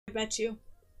bet you.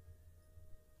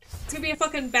 It's gonna be a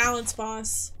fucking balance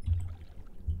boss.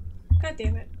 God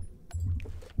damn it.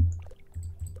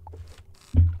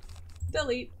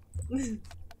 Delete.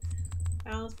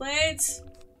 Balance blades.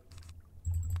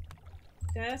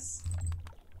 Death.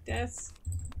 Death.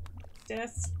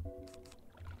 Death.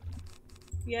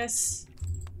 Yes.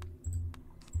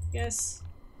 Yes.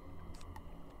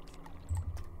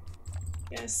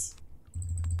 Yes.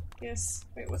 Yes.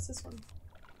 Wait, what's this one?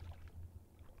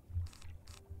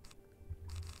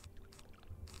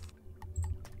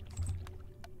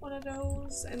 One of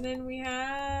those. And then we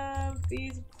have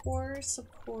these, of course.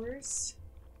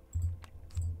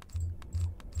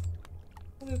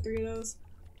 I'll do 3 of those.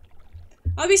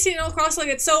 I'll be sitting all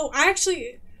cross-legged. So, I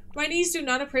actually... My knees do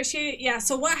not appreciate it. Yeah,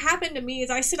 so what happened to me is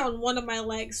I sit on one of my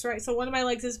legs, right? So one of my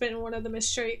legs has been, one of them is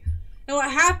straight. And what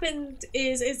happened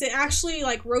is it actually,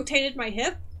 like, rotated my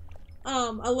hip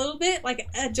a little bit. Like,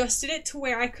 adjusted it to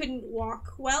where I couldn't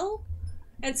walk well.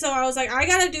 And so I was like, I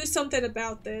gotta do something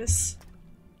about this.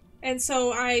 And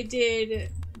so I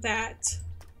did that.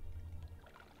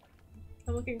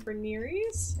 I'm looking for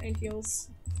knees and heels.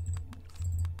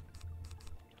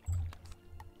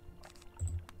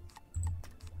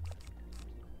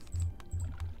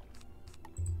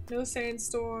 No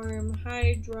sandstorm,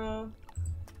 Hydra.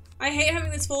 I hate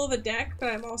having this full of a deck,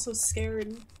 but I'm also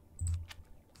scared.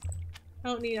 I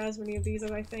don't need as many of these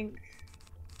as I think.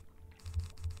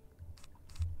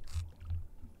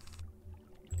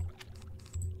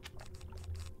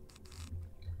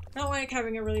 I don't like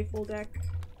having a really full deck.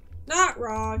 Not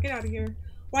raw, get out of here.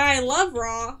 Why I love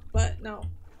raw, but no.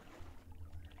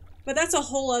 But that's a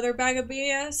whole other bag of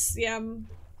BS. Yeah.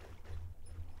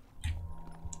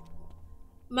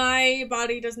 My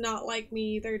body does not like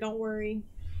me either, don't worry.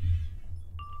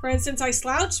 For instance, I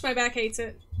slouched, my back hates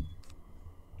it.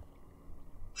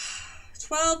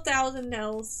 12,000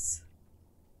 else.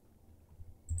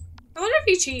 I wonder if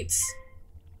he cheats.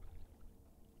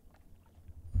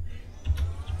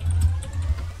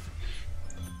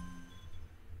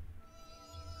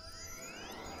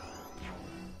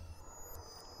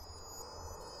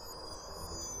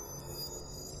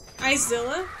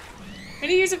 Icezilla?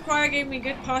 Many years of choir gave me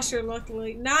good posture,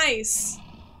 luckily. Nice!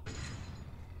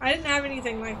 I didn't have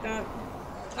anything like that.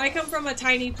 I come from a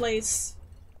tiny place.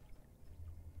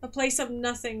 A place of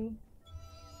nothing.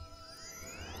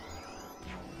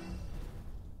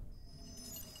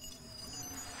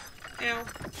 Ow.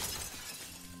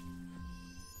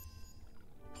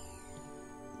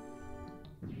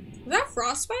 Was that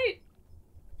frostbite?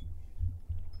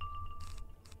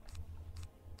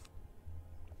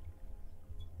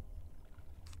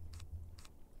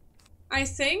 I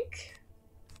think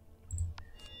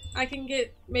I can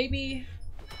get maybe...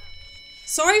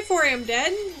 Sorry for him,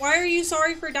 dead? Why are you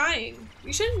sorry for dying?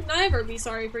 You should never be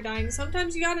sorry for dying.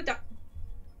 Sometimes you gotta die.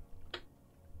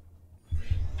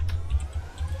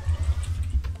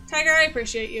 Tiger, I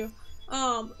appreciate you.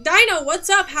 Dino, what's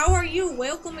up? How are you?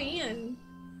 Welcome in.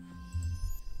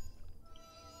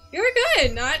 You're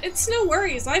good. It's no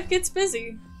worries. Life gets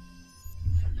busy.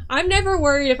 I'm never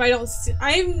worried if I don't see,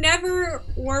 I'm never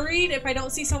worried if I don't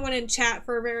see someone in chat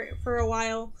for a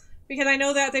while, because I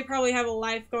know that they probably have a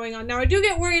life going on. Now I do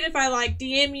get worried if I like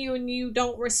DM you and you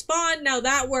don't respond. Now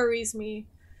that worries me.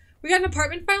 We got an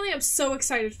apartment finally. I'm so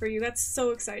excited for you. That's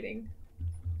so exciting.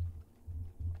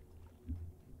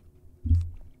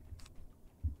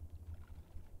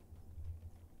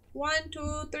 One,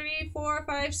 2, 3, 4,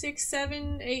 5, 6,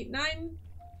 7, 8, 9.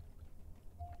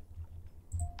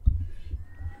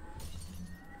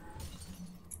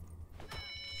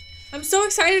 I'm so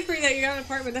excited for you that you got an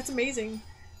apartment. That's amazing.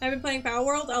 I've been playing Power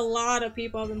World. A lot of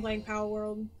people have been playing Power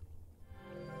World.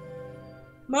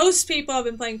 Most people have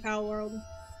been playing Power World.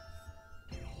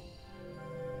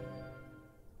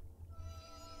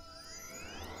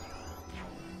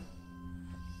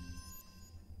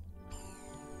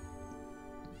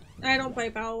 I don't play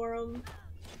Power World.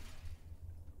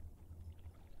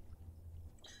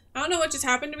 I don't know what just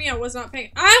happened to me. I was not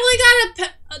paying. I only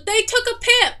got a they took a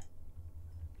pip.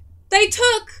 They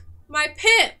took my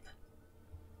pip.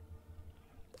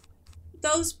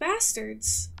 Those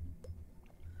bastards.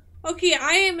 Okay,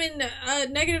 I am in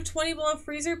negative 20 below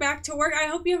freezer. Back to work. I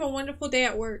hope you have a wonderful day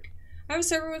at work. I have a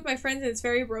server with my friends and it's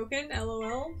very broken.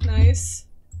 LOL. Nice.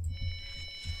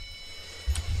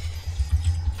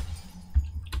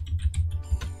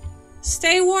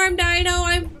 Stay warm, Dino.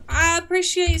 I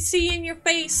appreciate seeing your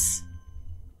face.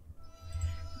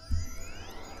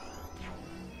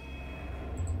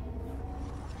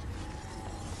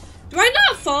 Do I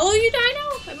not follow you,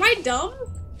 Dino? Am I dumb?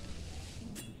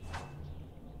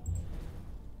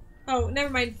 Oh, never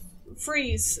mind.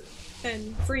 freeze.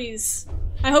 Then freeze.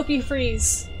 I hope you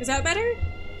freeze. Is that better?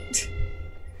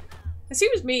 That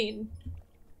seems mean.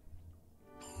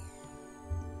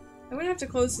 I'm gonna have to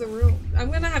close the room.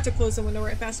 I'm gonna have to close the window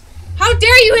right fast. How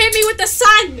dare you hit me with the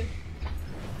sun!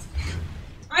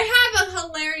 I have a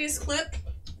hilarious clip.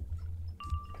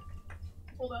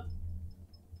 Hold up.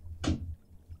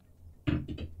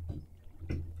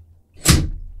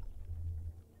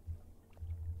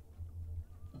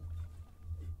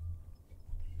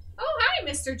 Oh, hi,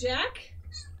 Mr. Jack.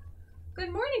 Good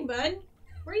morning, bud.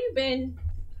 Where you been?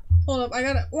 Hold up, I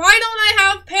gotta- Why don't I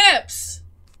have pips?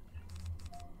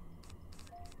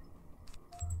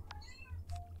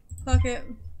 Fuck it.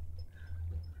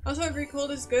 Also, agree cold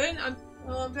is good. I'm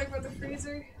talking about the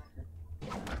freezer.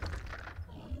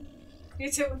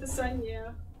 You too with the sun,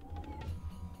 yeah.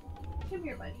 Come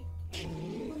here, buddy.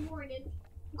 Good morning.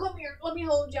 Come here, let me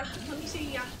hold ya. Let me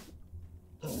see ya.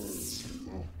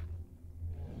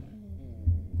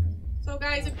 So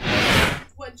guys,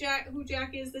 who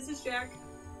Jack is, this is Jack.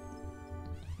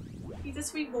 He's a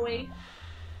sweet boy.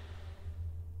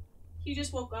 He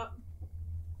just woke up.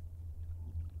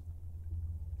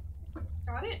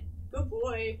 Got it? Good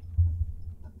boy.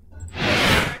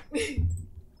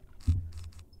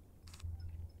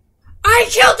 I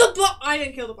killed the boss! I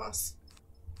didn't kill the boss.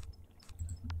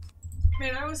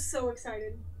 Man, I was so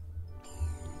excited.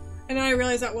 And then I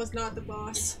realized that was not the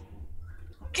boss.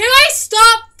 Can I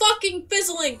stop fucking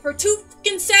fizzling for 2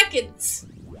 fucking seconds?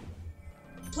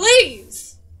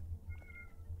 Please!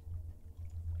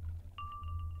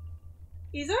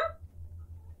 He's up?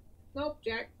 Nope,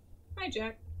 Jack. Hi,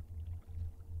 Jack.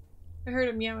 I heard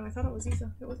him meow and I thought it was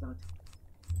Isa. It was not.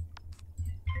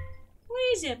 What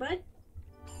is it, bud?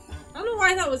 I don't know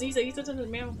why I thought it was Isa. Isa doesn't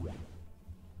meow.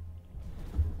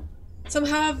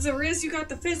 Somehow, if there is, you got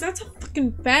the fizz. That's a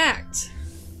fucking fact.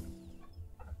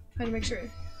 I had to make sure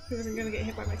he wasn't gonna get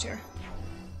hit by my chair.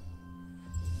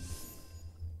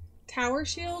 Tower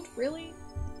shield? Really?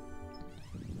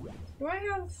 Do I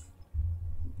have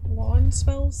wand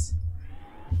spells?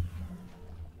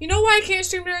 You know why I can't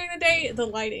stream during the day? The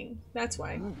lighting. That's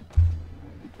why.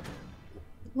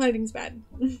 Lighting's bad.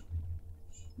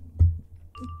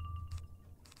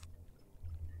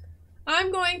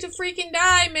 I'm going to freaking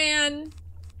die, man!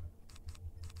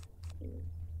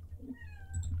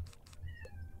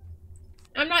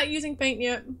 I'm not using paint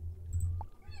yet.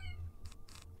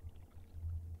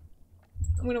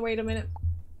 I'm gonna wait a minute.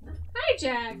 Hi,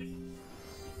 Jack!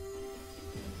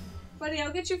 Buddy,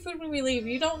 I'll get you food when we leave.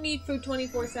 You don't need food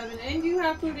 24/7, and you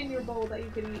have food in your bowl that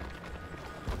you can eat.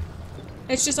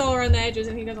 It's just all around the edges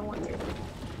and he doesn't want to.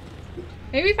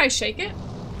 Maybe if I shake it?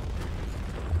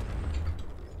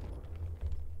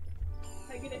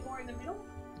 Can I get it more in the middle?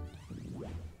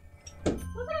 Look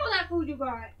at all that food you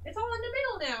got! It's all in the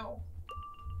middle now!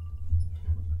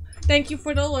 Thank you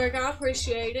for the lurk, I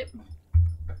appreciate it.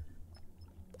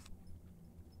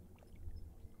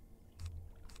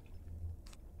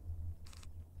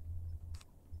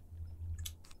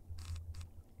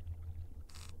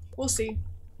 We'll see.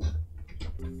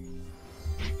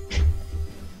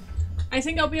 I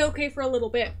think I'll be okay for a little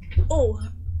bit. Oh,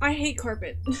 I hate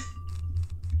carpet.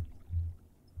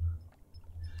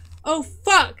 Oh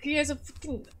fuck! He has a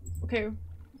fucking... Okay.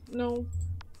 No.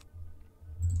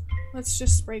 Let's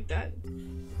just break that.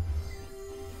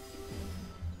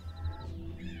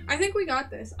 I think we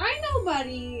got this. I know,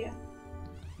 buddy!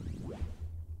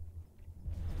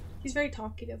 He's very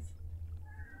talkative.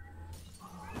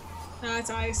 Nah,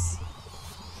 it's ice.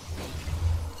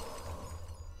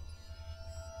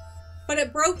 But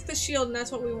it broke the shield and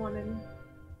that's what we wanted.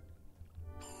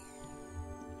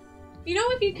 You know,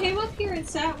 if you came up here and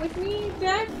sat with me,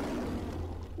 Jack,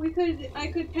 I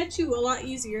could pet you a lot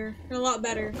easier and a lot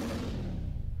better.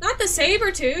 Not the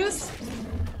Sabretooth!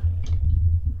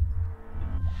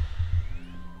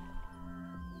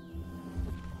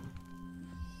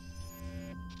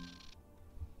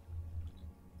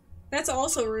 That's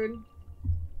also rude.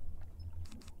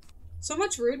 So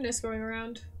much rudeness going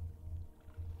around.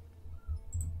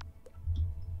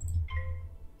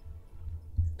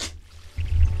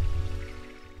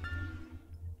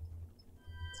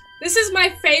 This is my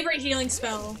favorite healing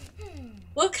spell.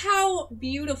 Look how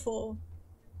beautiful.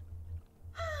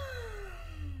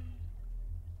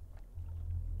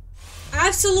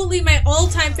 Absolutely my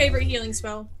all-time favorite healing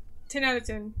spell. 10 out of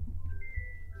 10.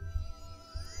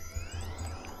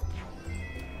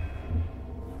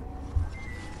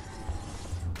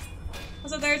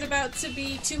 Also, there's about to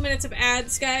be 2 minutes of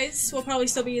ads, guys. We'll probably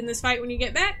still be in this fight when you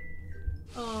get back.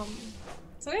 So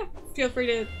yeah, feel free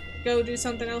to go do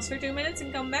something else for 2 minutes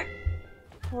and come back.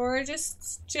 Or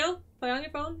just chill, play on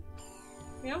your phone.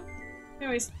 You know?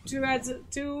 Anyways,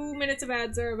 2 minutes of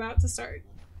ads are about to start.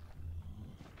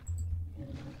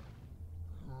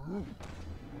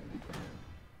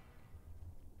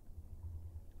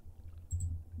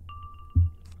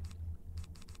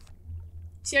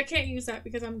 See, I can't use that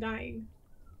because I'm dying.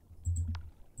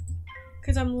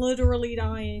 Because I'm literally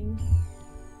dying.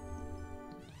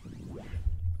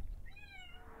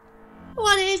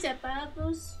 What is it,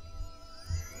 Bubbles?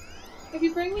 If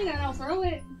you bring me that, I'll throw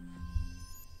it.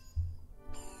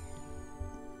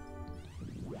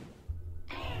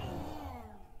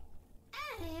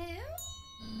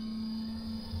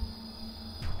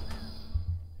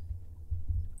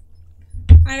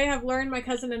 I have learned my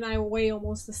cousin and I weigh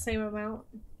almost the same amount.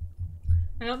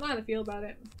 I don't know how to feel about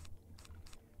it.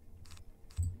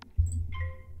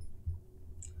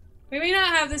 We may not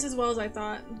have this as well as I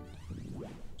thought.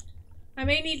 I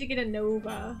may need to get a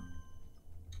Nova.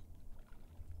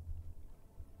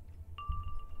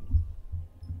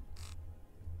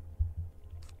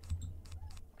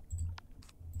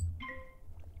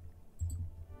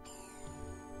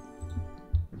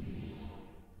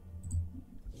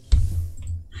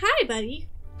 Hi, buddy.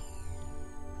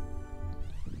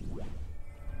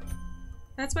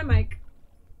 That's my mic.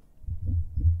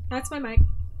 That's my mic.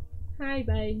 Hi,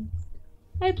 bud.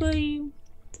 Hi, buddy.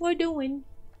 What doing?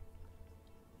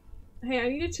 Hey, I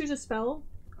need to choose a spell.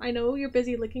 I know you're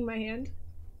busy licking my hand.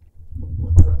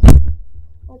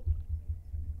 Oh.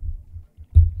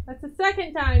 That's the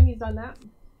second time he's done that.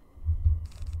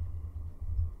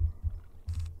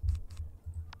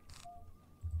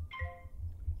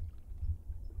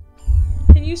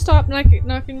 Can you stop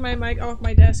knocking my mic off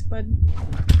my desk, bud?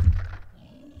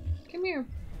 Come here.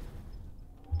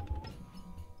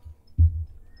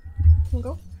 Wanna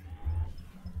go?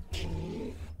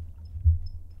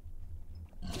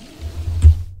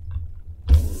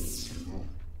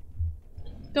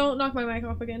 Don't knock my mic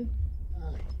off again.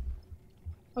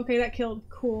 Okay, that killed.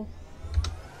 Cool.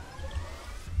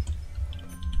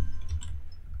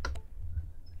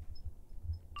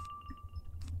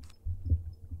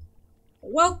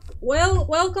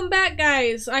 Welcome back,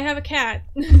 guys. I have a cat.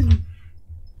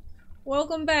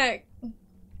 Welcome back.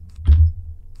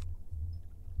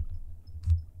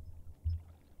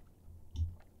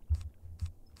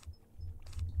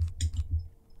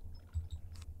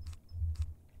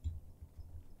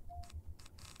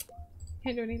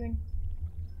 Can't do anything.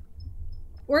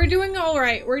 We're doing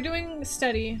alright. We're doing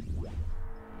steady.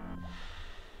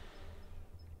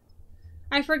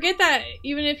 I forget that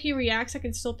even if he reacts, I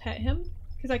can still pet him.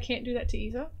 Because I can't do that to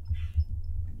Isa.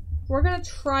 We're gonna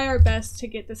try our best to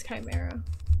get this Chimera.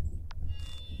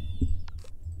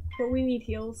 But we need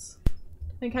heals.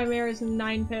 And Chimera is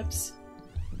 9 pips.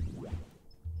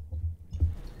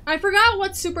 I forgot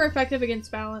what's super effective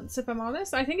against balance, if I'm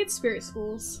honest. I think it's Spirit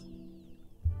Schools.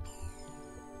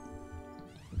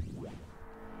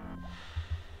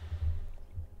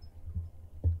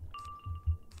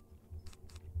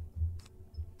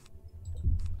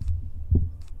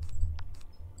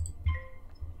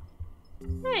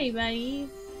 Hey, buddy.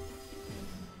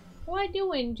 What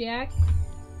doing, Jack?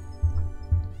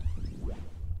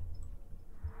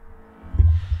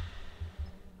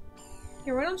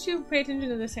 Here, why don't you pay attention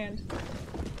to this hand?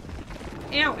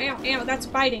 Ow, ow, ow. That's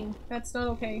biting. That's not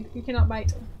okay. You cannot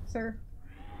bite, sir.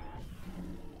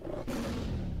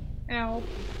 Ow.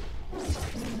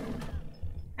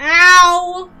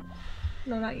 Ow!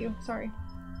 No, not you. Sorry.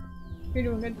 You're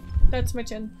doing good. That's my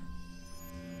chin.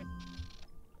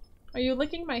 Are you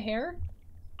licking my hair?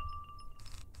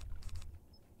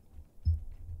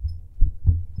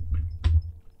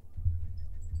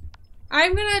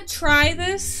 I'm gonna try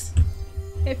this.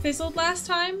 It fizzled last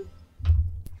time.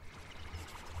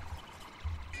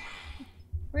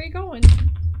 Where are you going?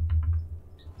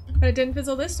 But it didn't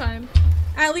fizzle this time.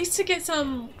 At least to get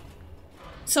some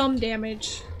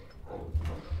damage.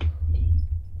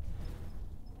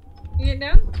 You get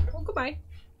down? Well, goodbye.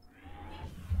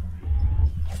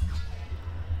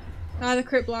 Ah, the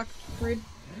crit block. Rude.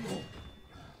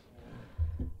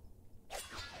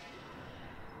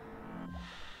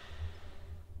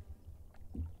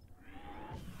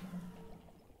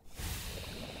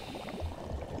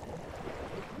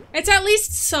 It's at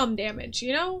least some damage,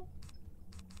 you know?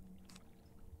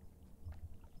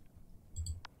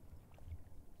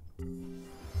 I'm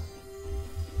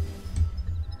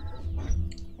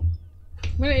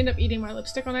gonna end up eating my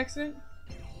lipstick on accident.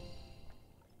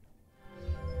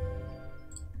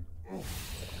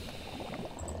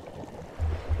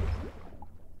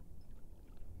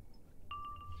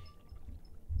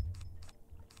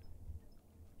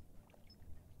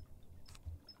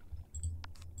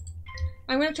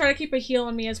 I'm gonna try to keep a heal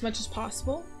on me as much as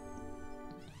possible.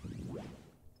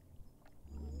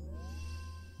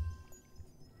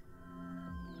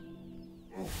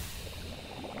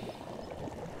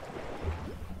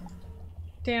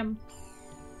 Damn.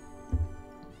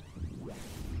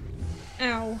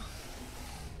 Ow.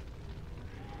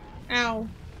 Ow.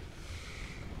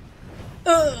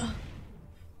 Ugh.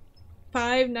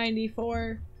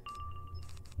 594.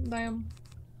 Damn.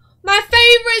 My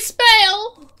favorite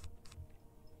spell!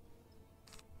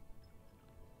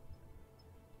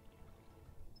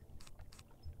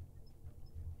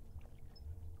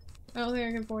 I don't think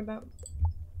I can afford that.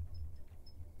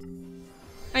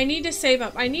 I need to save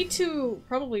up. I need to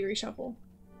probably reshuffle.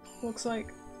 Looks like.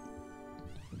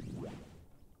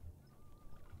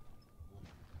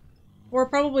 Or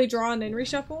probably draw and then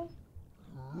reshuffle.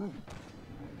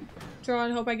 Draw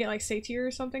and hope I get like Satyr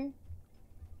or something.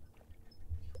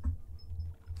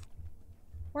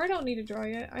 Or I don't need to draw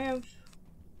yet. I have...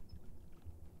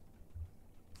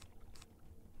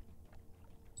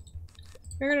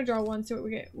 We're gonna draw one, see what we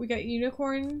get. We got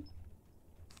Unicorn,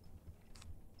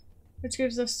 which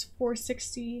gives us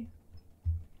 460.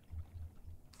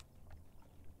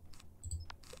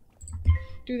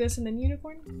 Do this and then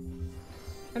Unicorn.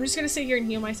 I'm just gonna sit here and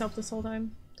heal myself this whole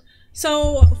time.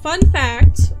 So, fun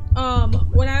fact,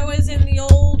 when I was in the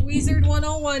old Wizard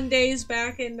 101 days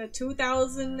back in the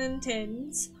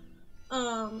 2010s,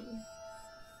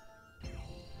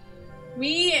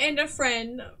 me and a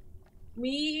friend,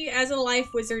 me as a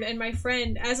life wizard and my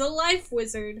friend as a life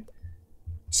wizard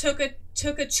took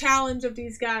a challenge of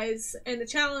these guys, and the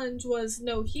challenge was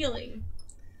no healing.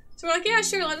 So we're like, yeah,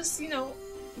 sure, let us, you know,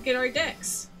 get our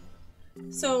decks.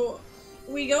 So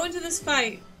we go into this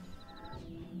fight,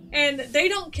 and they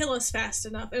don't kill us fast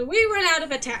enough, and we run out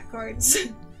of attack cards.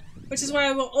 Which is why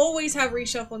I will always have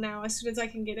reshuffle now as soon as I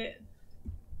can get it.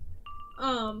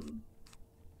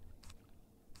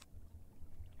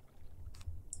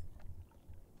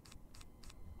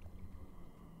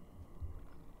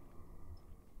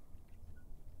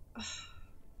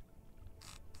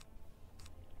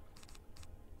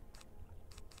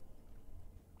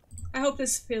 I hope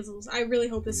this fizzles. I really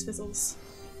hope this fizzles.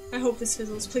 I hope this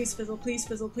fizzles. Please fizzle, please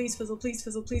fizzle, please fizzle, please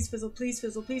fizzle, please fizzle, please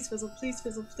fizzle, please fizzle, please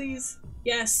fizzle, please.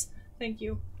 Yes. Thank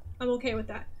you. I'm okay with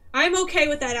that. I'm okay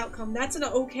with that outcome. That's an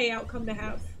okay outcome to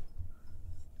have.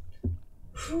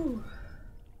 Whew.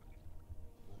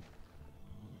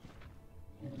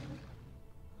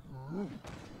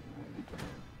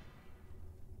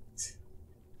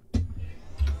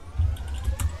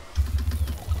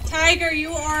 Tiger,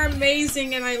 you are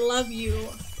amazing and I love you.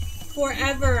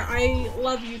 Forever, I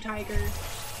love you, Tiger.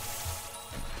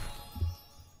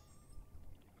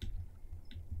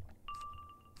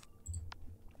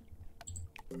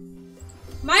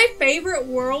 My favorite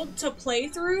world to play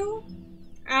through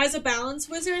as a balance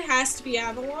wizard has to be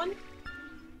Avalon.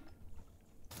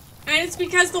 And it's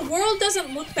because the world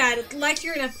doesn't look bad. It's like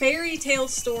you're in a fairy tale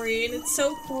story and it's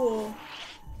so cool.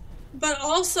 But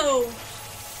also,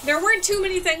 there weren't too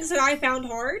many things that I found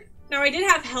hard. Now I did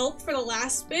have help for the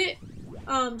last bit,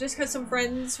 just because some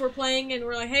friends were playing and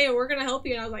were like, hey, we're gonna help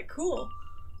you, and I was like, cool.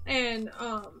 And,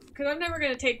 because I'm never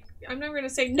gonna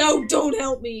say, no, don't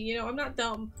help me, you know, I'm not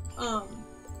dumb.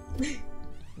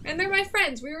 And they're my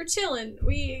friends, we were chilling,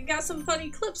 we got some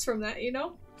funny clips from that, you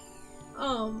know?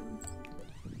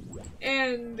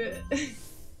 And...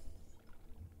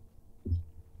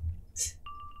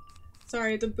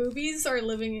 Sorry, the boobies are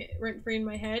living rent-free in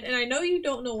my head, and I know you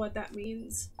don't know what that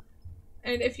means.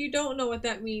 And if you don't know what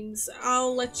that means,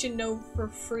 I'll let you know for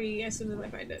free as soon as I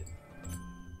find it.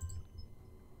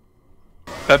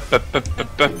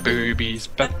 Boobies.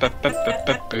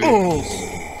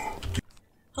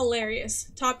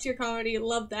 Hilarious. Top tier comedy,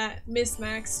 love that. Miss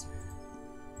Max.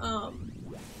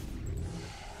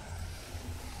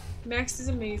 Max is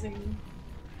amazing.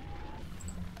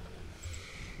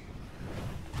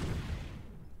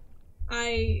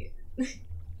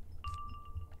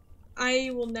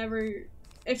 I will never,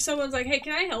 if someone's like, hey,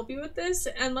 can I help you with this?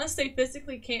 Unless they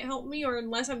physically can't help me or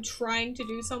unless I'm trying to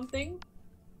do something,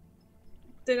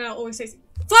 then I'll always say,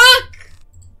 fuck!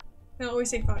 Then I'll always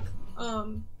say fuck.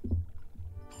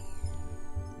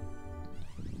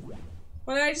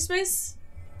 What did I just miss?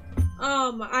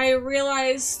 I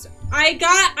realized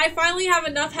I finally have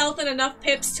enough health and enough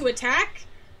pips to attack.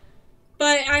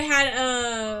 But I had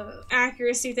a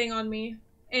accuracy thing on me,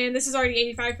 and this is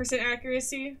already 85%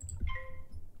 accuracy.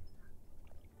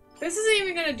 This isn't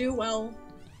even gonna do well.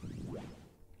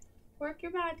 Work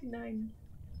your body, 9.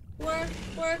 Work,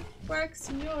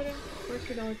 senora.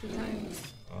 Work it all the time.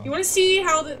 You wanna see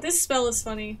how this spell is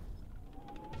funny?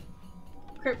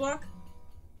 Crit block?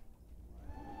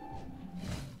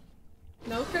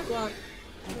 Crit block.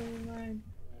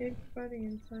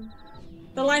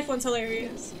 The life one's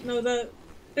hilarious. No, the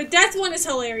death one is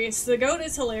hilarious. The goat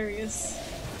is hilarious.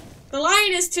 The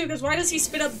lion is too, because why does he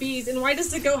spit up bees? And why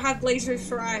does the goat have lasers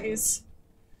for eyes?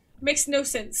 Makes no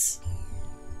sense.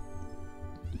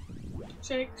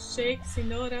 Shake, shake,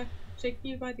 senora. Shake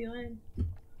your body line.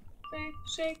 Shake,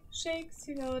 shake, shake,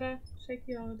 senora. Shake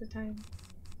it all the time.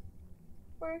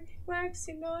 Work, work,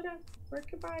 senora.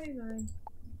 Work your body line.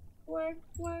 Work,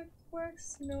 work, work,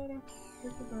 senora.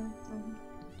 Work your body line.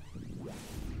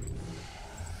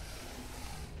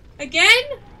 Again?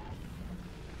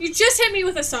 You just hit me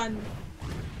with a sun.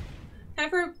 Time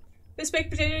for this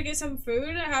baked potato to get some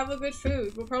food. Have a good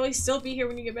food. We'll probably still be here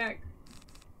when you get back.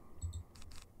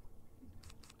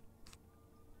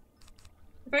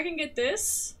 If I can get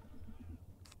this.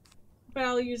 But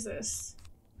I'll use this.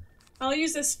 I'll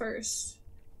use this first.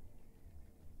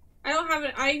 I don't have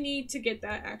it. I need to get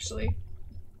that actually.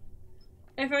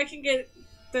 If I can get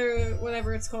the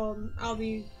whatever it's called, I'll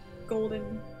be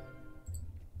golden.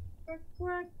 Work,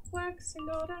 work, work,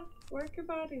 senora. Work your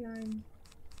body line.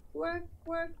 Work,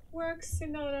 work, work,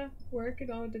 senora. Work it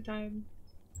all the time.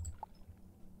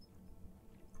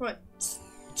 What?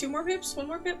 2 more pips? 1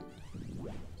 more pip?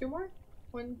 2 more?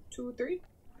 1, 2, 3?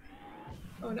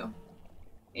 Oh no.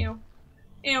 Ow.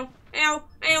 Ow. Ow.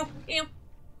 Ow. Ow.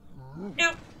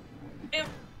 Ow. Ow.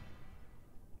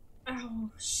 Oh,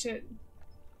 shit.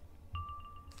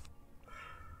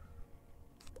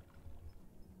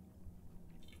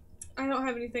 I don't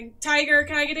have anything. Tiger,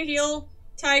 can I get a heal?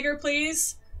 Tiger,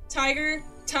 please. Tiger.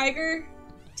 Tiger.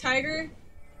 Tiger.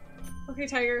 Okay,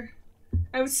 Tiger.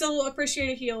 I would still appreciate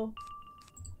a heal.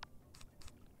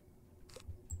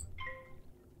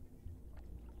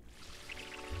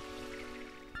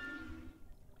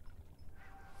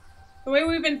 The way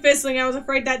we've been fizzling, I was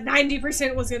afraid that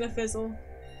 90% was gonna fizzle.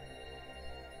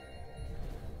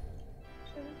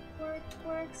 Work,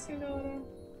 work, senora.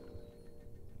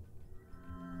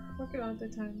 Work it all the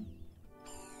time.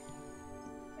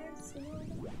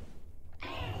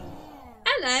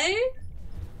 Hello!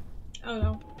 Oh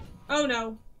no. Oh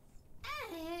no.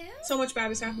 So much bad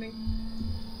is happening.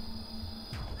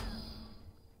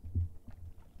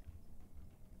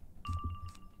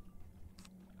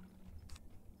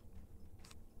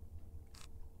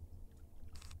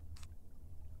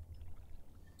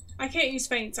 I can't use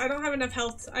feints. I don't have enough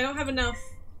health. I don't have enough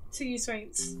to use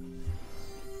feints.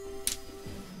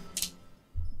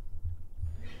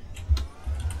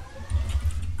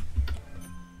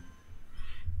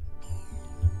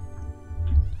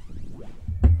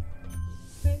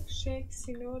 Shake, shake,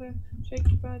 senora. Shake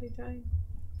your body time.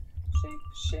 Shake,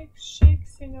 shake, shake,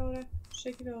 senora.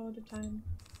 Shake it all the time.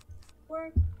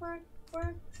 Work, work,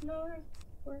 work, senora.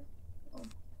 Work. Oh.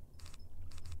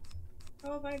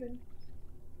 How have I been?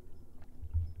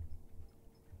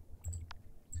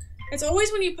 It's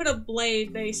always when you put a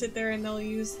blade, they sit there and they'll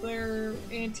use their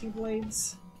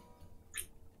anti-blades.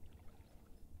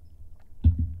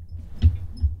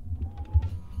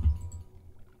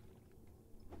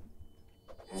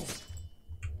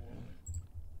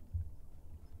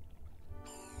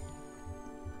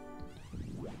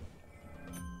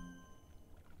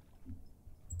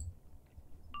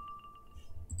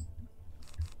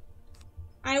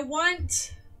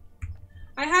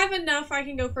 I have enough, I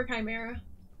can go for Chimera.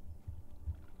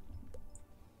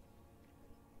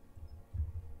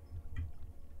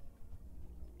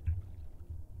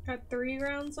 Got 3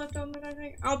 rounds left on it, I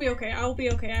think. I'll be okay. I'll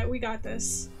be okay. We got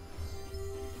this.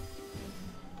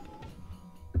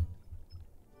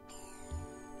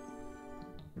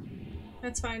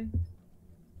 That's fine.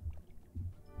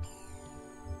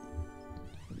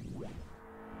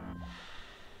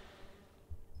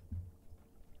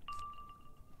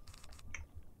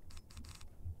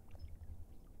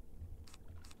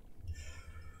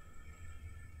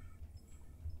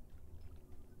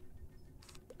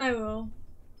 I will.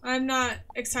 I'm not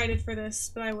excited for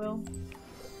this, but I will.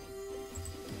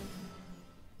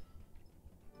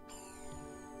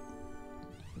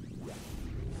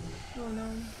 Oh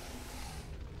no.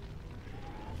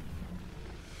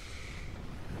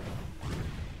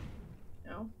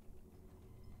 No.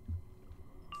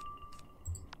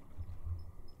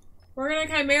 We're gonna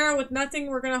Chimera with nothing.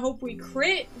 We're gonna hope we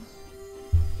crit.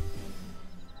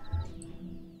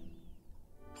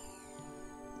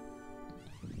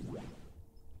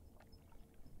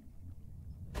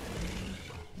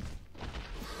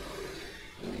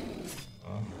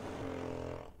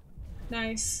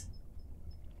 Nice.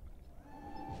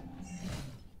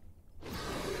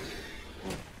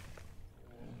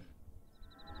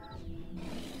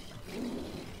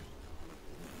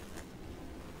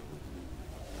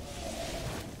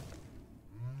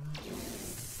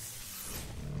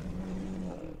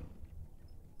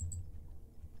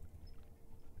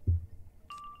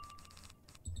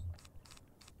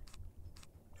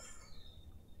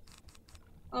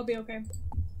 I'll be okay.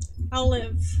 I'll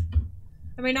live.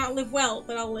 I may not live well,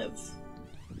 but I'll live.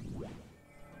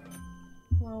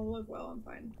 Well, I'll live well, I'm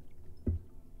fine.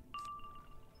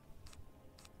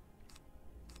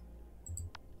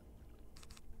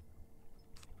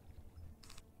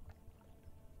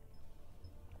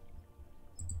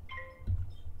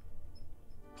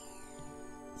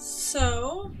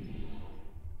 So...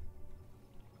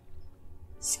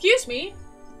 Excuse me?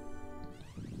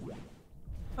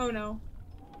 Oh no.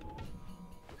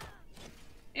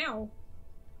 Ow.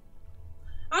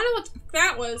 I don't know what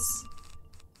that was.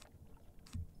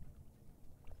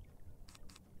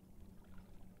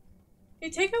 You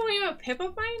take away a pip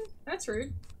of mine? That's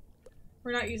rude.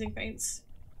 We're not using feints.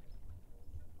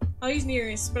 I'll use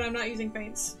nearest, but I'm not using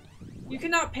feints. You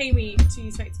cannot pay me to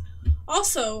use feints.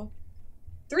 Also,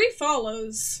 3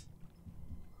 follows.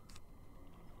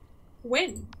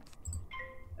 When?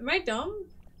 Am I dumb?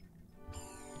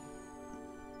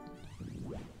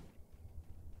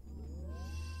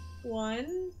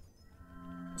 One,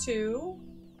 2.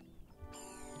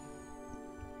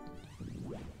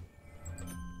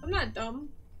 I'm not dumb.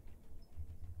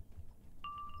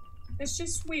 It's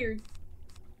just weird.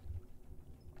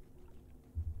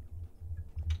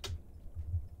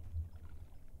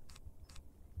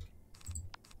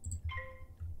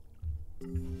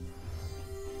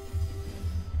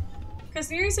 Because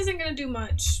Nereus isn't gonna do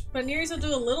much, but Nereus will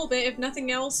do a little bit if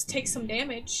nothing else takes some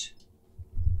damage.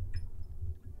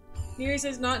 Nereus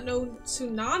is not no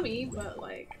tsunami, but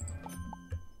like...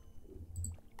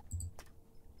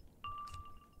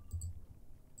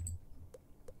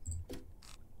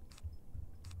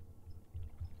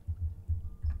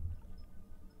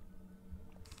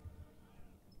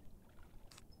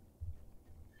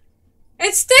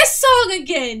 It's this song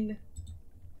again!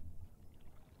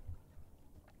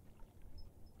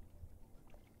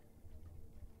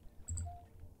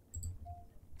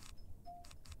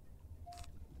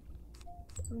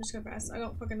 I'm just gonna pass. I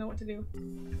don't fucking know what to do.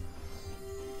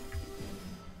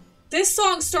 This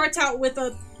song starts out with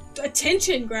a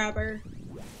attention grabber.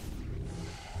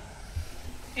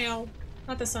 Ow.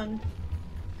 Not the sun.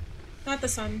 Not the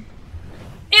sun.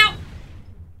 Ow!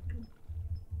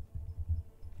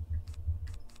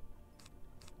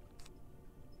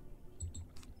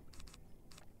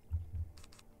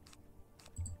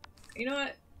 You know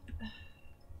what?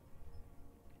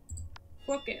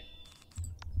 Fuck it.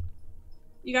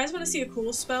 You guys want to see a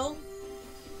cool spell?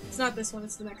 It's not this one,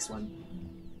 it's the next one.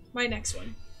 My next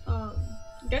one.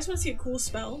 You guys want to see a cool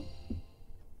spell?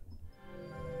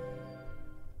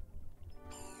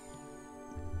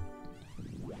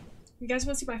 You guys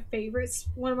want to see my favorites?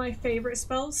 One of my favorite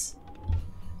spells?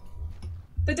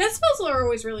 The death spells are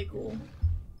always really cool.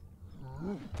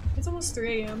 It's almost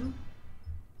 3 AM.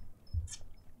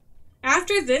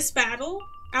 After this battle,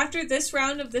 after this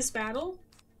round of this battle,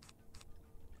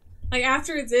 like,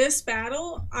 after this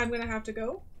battle, I'm gonna have to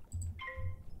go.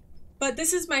 But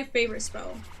this is my favorite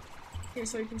spell. Here,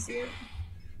 so you can see it.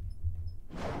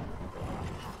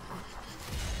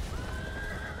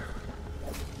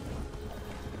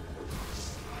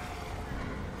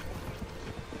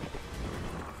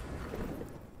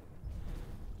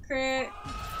 Crit.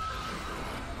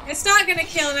 It's not gonna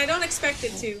kill, and I don't expect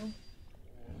it to.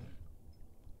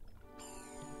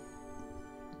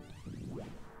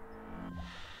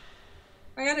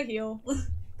 I gotta heal.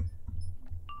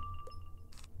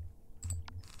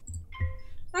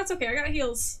 That's okay, I got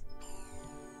heals.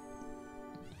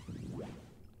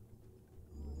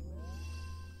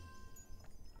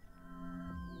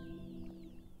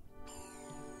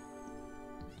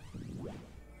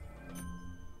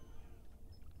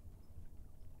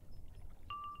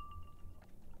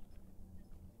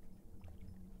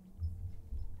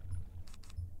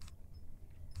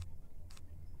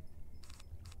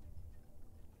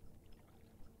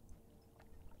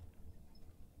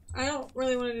 I don't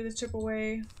really want to do the chip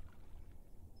away.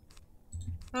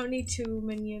 I don't need 2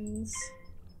 minions.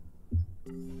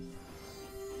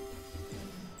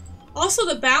 Also,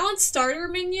 the balanced starter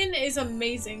minion is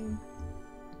amazing.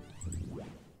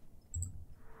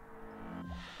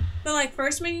 The like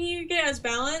first minion you get as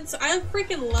balance, I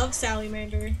freaking love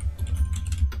Salamander.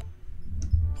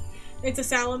 It's a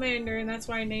salamander, and that's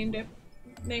why I named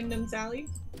him Sally.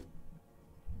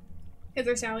 Because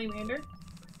they're Salamander.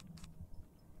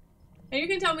 And you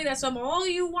can tell me that's all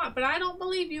you want, but I don't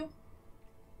believe you.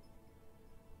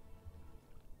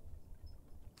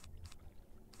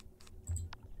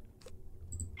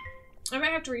 I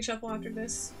might have to reshuffle after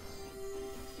this.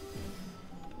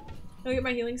 I'll get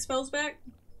my healing spells back.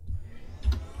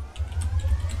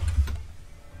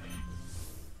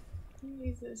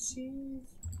 Jesus, jeez.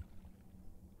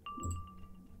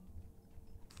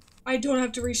 I don't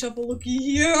have to reshuffle. Looky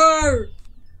here.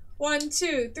 1,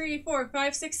 2, 3, 4,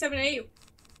 5, 6, 7, 8.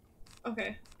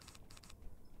 Okay.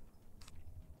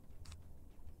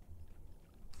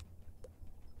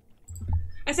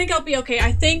 I think I'll be okay.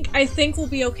 I think we'll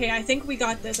be okay. I think we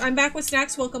got this. I'm back with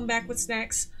snacks. Welcome back with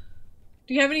snacks.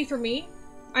 Do you have any for me?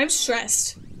 I'm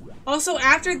stressed. Also,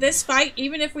 after this fight,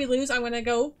 even if we lose, I'm gonna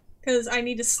go because I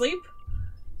need to sleep.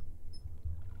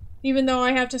 Even though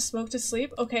I have to smoke to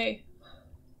sleep. Okay.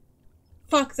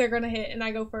 Fuck, they're gonna hit and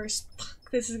I go first.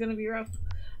 Fuck, this is gonna be rough.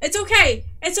 It's okay.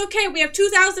 It's okay. We have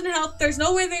 2,000 health. There's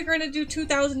no way they're gonna do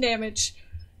 2,000 damage.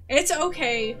 It's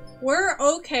okay. We're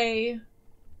okay.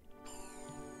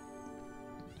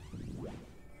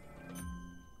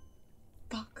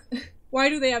 Fuck. Why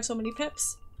do they have so many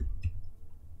pips?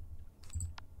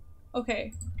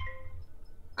 Okay.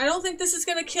 I don't think this is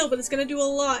gonna kill, but it's gonna do a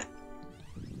lot.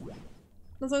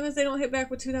 As long as they don't hit back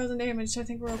with 2,000 damage, I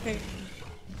think we're okay.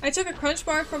 I took a crunch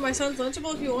bar from my son's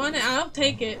Lunchable. If you want it, I'll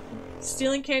take it.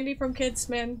 Stealing candy from kids,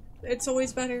 man. It's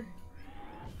always better.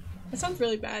 That sounds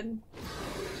really bad.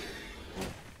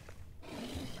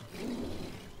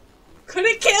 Could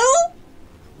it kill?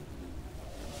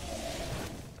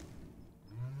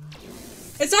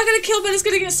 It's not gonna kill, but it's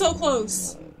gonna get so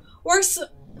close. We're so—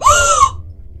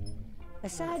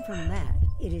 Aside from that,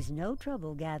 it is no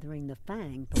trouble gathering the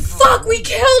fang. Fuck, we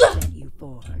killed him!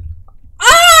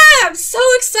 Ah! I'm so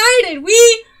excited!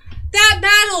 That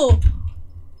battle!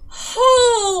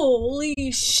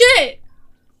 Holy shit!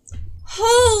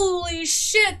 Holy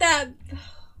shit, that—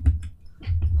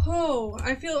 Oh,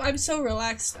 I'm so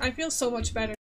relaxed. I feel so much better.